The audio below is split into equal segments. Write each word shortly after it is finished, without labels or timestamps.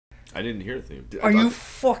I didn't hear the theme. Are you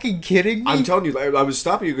fucking kidding me? I'm telling you, I was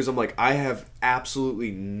stopping you because I'm like, I have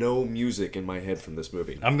absolutely no music in my head from this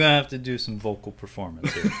movie. I'm gonna have to do some vocal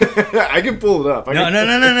performance here. I can pull it up. No,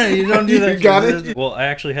 you don't do that. You got it? Well, I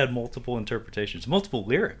actually had multiple interpretations, multiple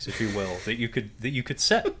lyrics, if you will, that you could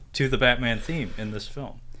set to the Batman theme in this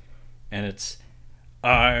film. And it's,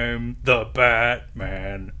 I'm the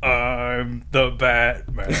Batman, I'm the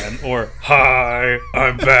Batman, or hi,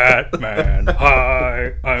 I'm Batman,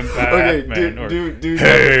 hi, I'm Batman, okay,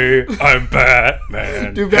 hey, I'm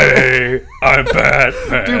Batman, hey, I'm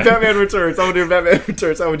Batman. Do Batman Returns. I want to do Batman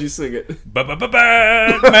Returns. How would you sing it? Batman,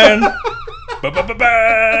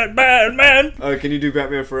 Batman. Can you do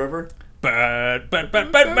Batman Forever? Batman.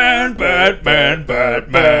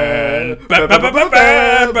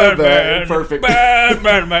 Perfect.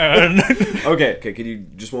 Batman. Okay, can you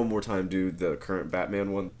just one more time do the current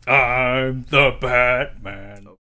Batman one? I'm the Batman.